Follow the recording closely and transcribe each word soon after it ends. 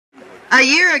A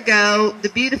year ago, the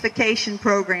beautification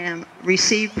program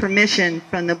received permission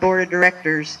from the board of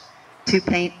directors to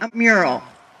paint a mural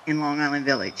in Long Island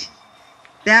Village.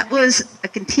 That was a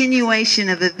continuation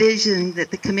of a vision that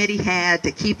the committee had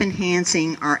to keep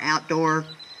enhancing our outdoor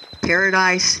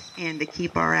paradise and to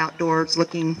keep our outdoors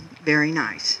looking very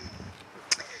nice.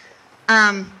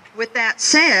 With that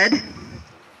said,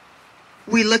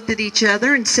 we looked at each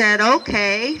other and said,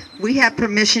 okay, we have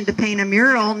permission to paint a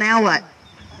mural, now what?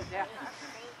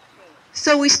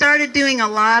 So we started doing a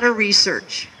lot of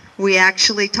research. We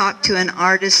actually talked to an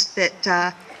artist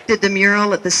that did the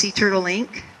mural at the Sea Turtle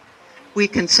Ink. We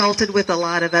consulted with a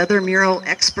lot of other mural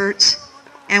experts,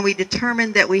 and we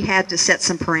determined that we had to set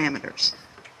some parameters.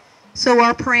 So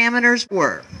our parameters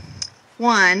were,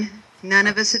 1, none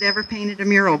of us had ever painted a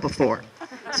mural before,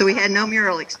 so we had no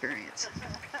mural experience.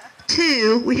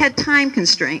 2, we had time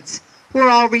constraints. We're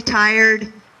all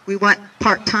retired. We want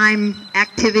part-time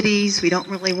activities. We don't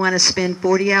really want to spend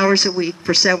 40 hours a week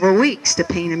for several weeks to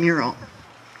paint a mural.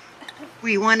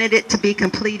 We wanted it to be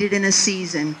completed in a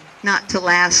season, not to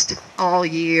last all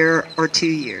year or 2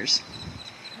 years.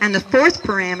 And the 4th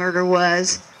parameter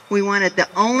was we wanted the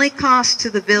only cost to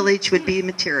the village would be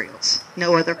materials,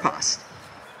 no other cost.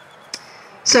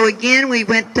 So again, we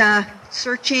went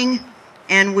searching,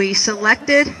 and we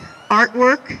selected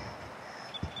artwork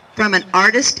from an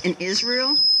artist in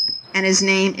Israel, and his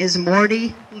name is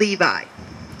Morty Levi.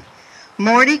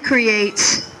 Morty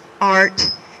creates art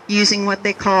using what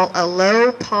they call a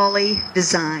low poly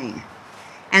design.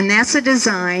 And that's a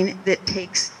design that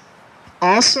takes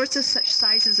all sorts of such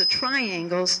sizes of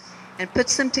triangles and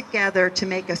puts them together to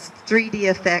make a 3D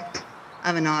effect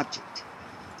of an object.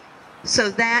 So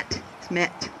that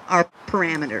met our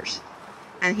parameters.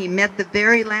 And he met the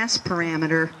very last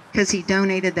parameter because he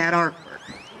donated that artwork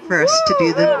for us to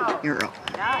do the mural.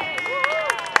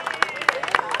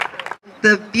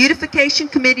 The beautification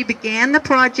committee began the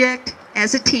project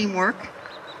as a teamwork,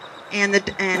 and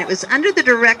it was under the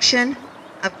direction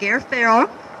of Gare Farrell,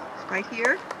 right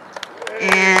here,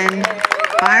 and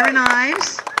Byron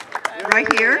Ives, right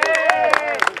here.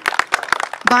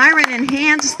 Byron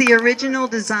enhanced the original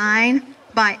design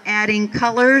by adding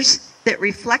colors that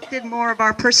reflected more of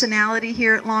our personality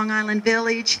here at Long Island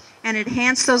Village, and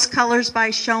enhanced those colors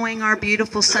by showing our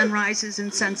beautiful sunrises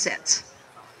and sunsets.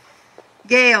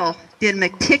 Gail did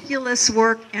meticulous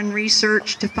work and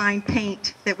research to find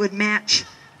paint that would match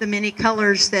the many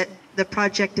colors that the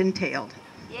project entailed.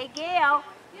 Yay, Gail!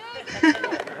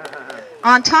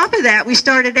 On top of that, we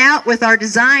started out with our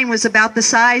design was about the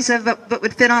size of what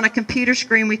would fit on a computer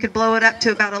screen. We could blow it up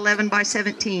to about 11 by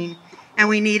 17, and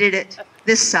we needed it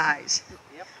this size.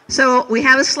 So we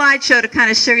have a slideshow to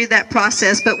kind of show you that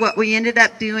process, but what we ended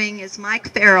up doing is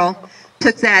Mike Farrell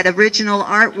took that original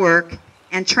artwork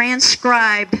and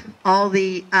transcribed all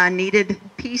the needed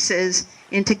pieces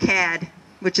into CAD,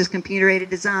 which is computer-aided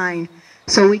design,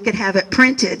 so we could have it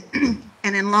printed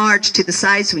and enlarged to the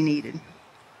size we needed.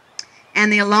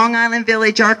 And the Long Island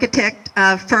Village architect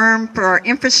firm for our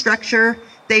infrastructure,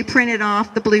 they printed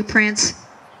off the blueprints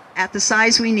at the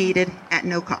size we needed at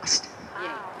no cost.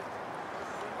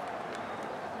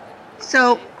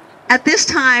 So at this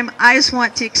time, I just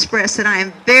want to express that I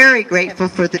am very grateful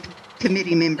for the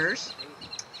committee members,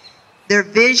 their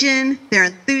vision, their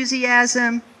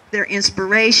enthusiasm, their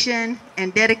inspiration,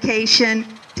 and dedication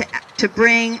to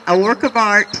bring a work of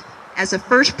art as a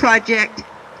first project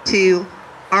to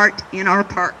art in our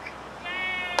park.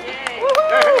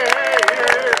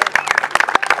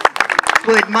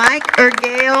 Would Mike or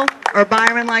Gail or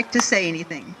Byron like to say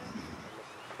anything?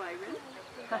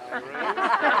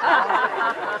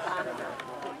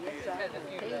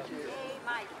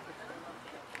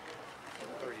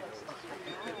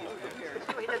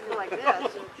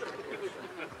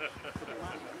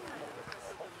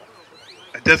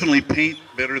 I definitely paint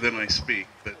better than I speak,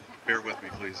 but bear with me,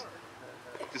 please.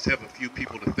 Just have a few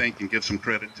people to thank and give some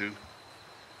credit to.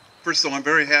 First of all, I'm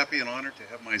very happy and honored to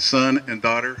have my son and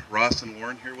daughter, Ross and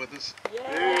Lauren, here with us.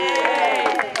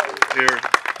 Yay! They're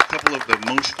a couple of the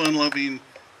most fun-loving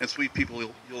and sweet people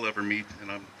you'll ever meet,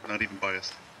 and I'm not even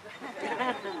biased.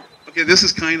 Okay, this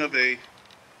is kind of a,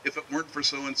 if it weren't for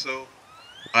so-and-so,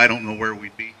 I don't know where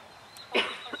we'd be.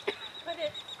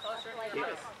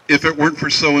 If it weren't for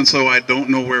so-and-so, I don't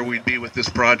know where we'd be with this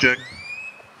project.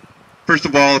 First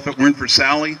of all, if it weren't for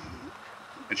Sally,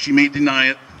 and she may deny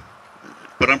it,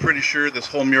 but I'm pretty sure this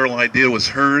whole mural idea was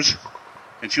hers,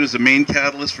 and she was the main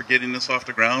catalyst for getting this off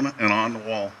the ground and on the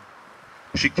wall.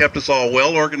 She kept us all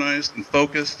well organized and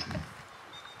focused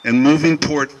and moving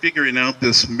toward figuring out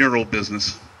this mural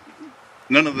business.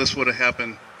 None of this would have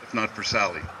happened if not for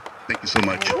Sally. Thank you so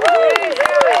much.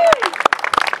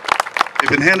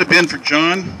 If it hadn't been for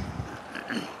John,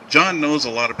 John knows a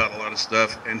lot about a lot of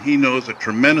stuff, and he knows a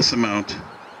tremendous amount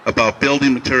about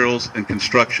building materials and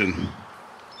construction.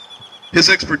 His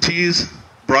expertise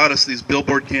brought us these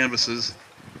billboard canvases,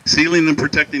 sealing and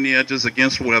protecting the edges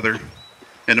against weather,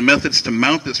 and the methods to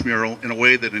mount this mural in a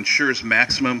way that ensures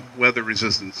maximum weather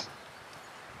resistance.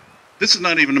 This is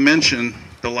not even to mention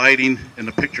the lighting and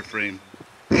the picture frame.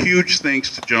 Huge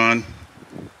thanks to John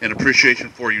and appreciation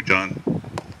for you, John.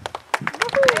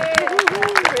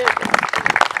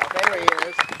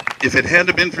 If it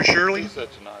hadn't been for Shirley, He's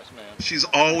such a nice man. she's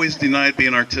always denied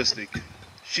being artistic.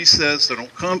 She says that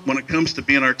when it comes to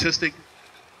being artistic,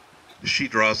 she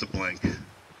draws a blank.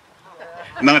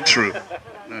 Not true.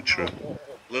 Not true.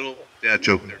 Little dad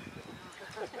joke there.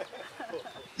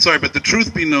 Sorry, but the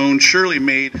truth be known, Shirley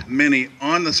made many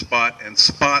on-the-spot and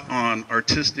spot-on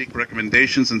artistic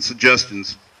recommendations and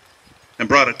suggestions and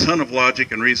brought a ton of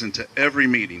logic and reason to every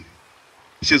meeting.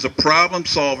 She is a problem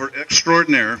solver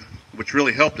extraordinaire, which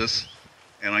really helped us,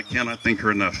 and I cannot thank her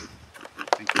enough.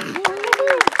 Thank you.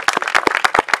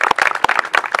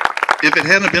 If it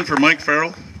hadn't been for Mike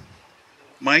Farrell,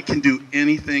 Mike can do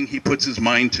anything he puts his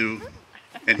mind to,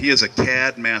 and he is a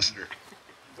CAD master.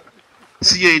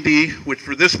 CAD, which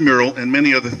for this mural and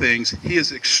many other things, he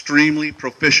is extremely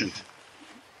proficient.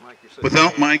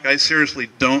 Without Mike, I seriously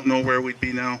don't know where we'd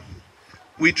be now.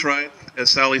 We tried, as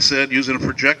Sally said, using a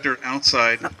projector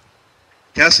outside,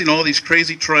 casting all these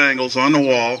crazy triangles on the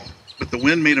wall, but the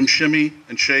wind made them shimmy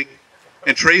and shake,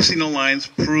 and tracing the lines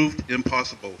proved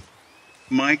impossible.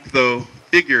 Mike, though,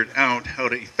 figured out how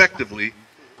to effectively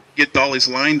get Dolly's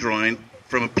line drawing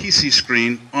from a PC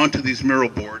screen onto these mural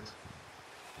boards.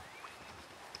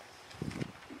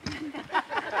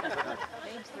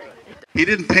 He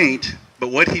didn't paint, but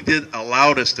what he did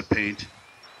allowed us to paint,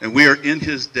 and we are in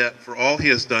his debt for all he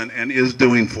has done and is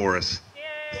doing for us.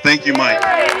 Thank you, Mike.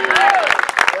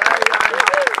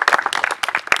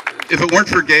 If it weren't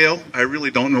for Gail, I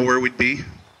really don't know where we'd be.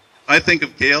 I think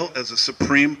of Gail as a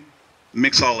supreme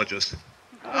mixologist.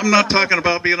 I'm not talking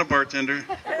about being a bartender.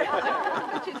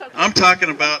 I'm talking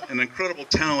about an incredible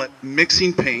talent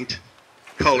mixing paint,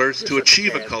 colors to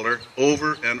achieve a color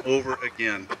over and over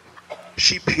again.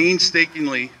 She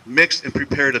painstakingly mixed and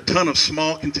prepared a ton of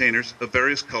small containers of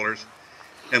various colors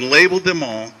and labeled them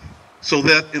all so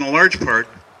that, in a large part,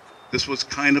 this was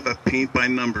kind of a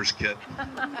paint-by-numbers kit.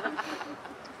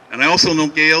 And I also know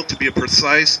Gail to be a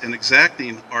precise and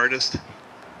exacting artist,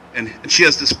 and she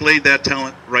has displayed that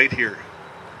talent right here.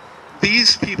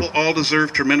 These people all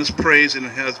deserve tremendous praise, and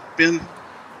it has been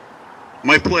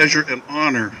my pleasure and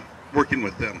honor working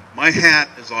with them. My hat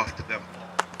is off to them.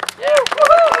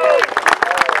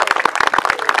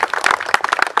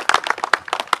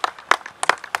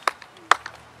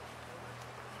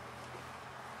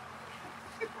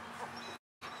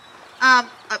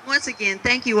 Once again,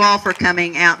 thank you all for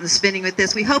coming out and spending with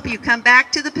us. We hope you come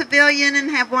back to the pavilion and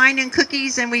have wine and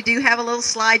cookies, and we do have a little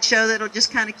slideshow that'll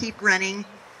just kind of keep running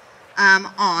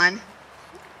on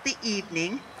the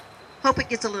evening. Hope it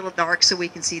gets a little dark so we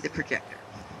can see the projector.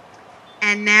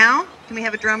 And now, can we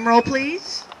have a drum roll,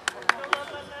 please?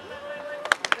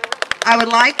 I would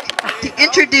like to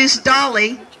introduce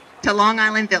Dolly to Long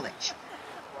Island Village.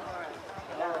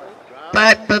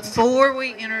 But before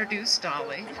we introduce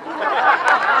Dolly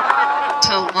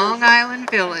to Long Island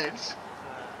Village,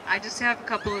 I just have a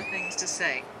couple of things to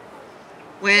say.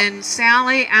 When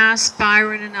Sally asked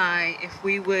Byron and I if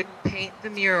we would paint the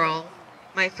mural,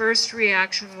 my first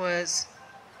reaction was,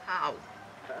 how?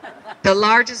 The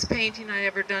largest painting I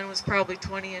ever done was probably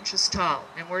 20 inches tall,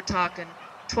 and we're talking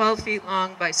 12 feet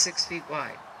long by 6 feet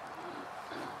wide.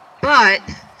 But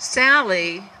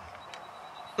Sally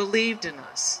believed in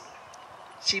us.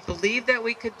 She believed that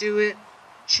we could do it.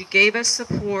 She gave us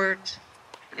support.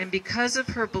 And because of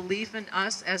her belief in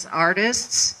us as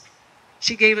artists,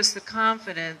 she gave us the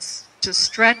confidence to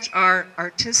stretch our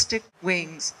artistic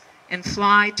wings and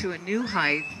fly to a new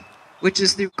height, which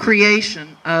is the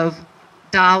creation of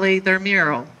Dolly, their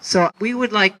mural. So we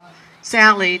would like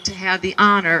Sally to have the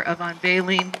honor of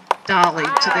unveiling Dolly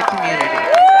to the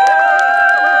community.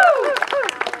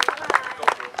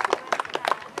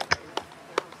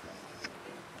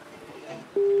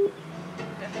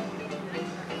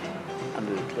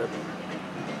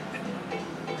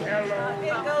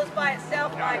 It goes by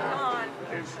itself like on.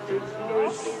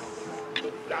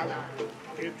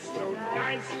 It's so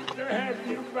nice to have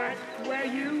you back where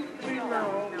you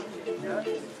belong.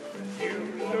 You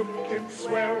looking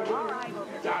swell,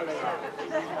 Dolly.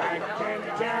 I can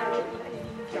tell,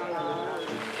 Dolly.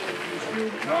 You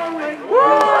going?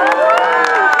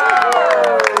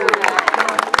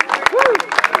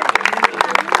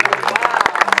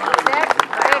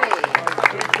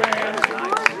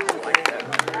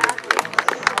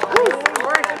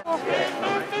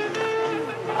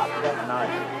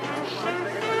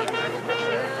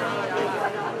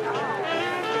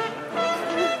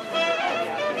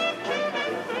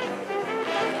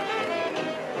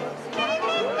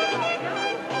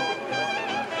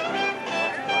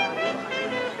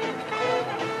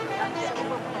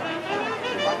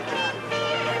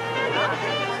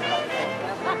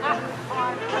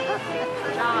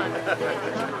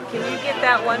 Can you get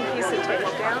that one piece of tape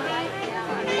down?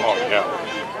 Oh, yeah.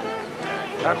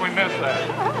 How'd we miss that?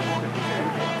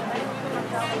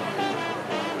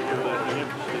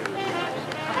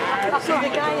 So the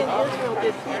guy in Israel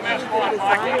did the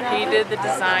design. He did the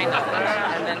design of it,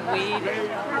 and then we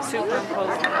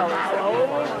superimposed the colors.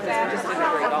 We just did a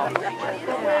great all.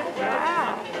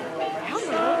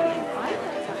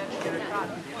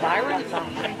 Byron's on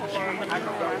it.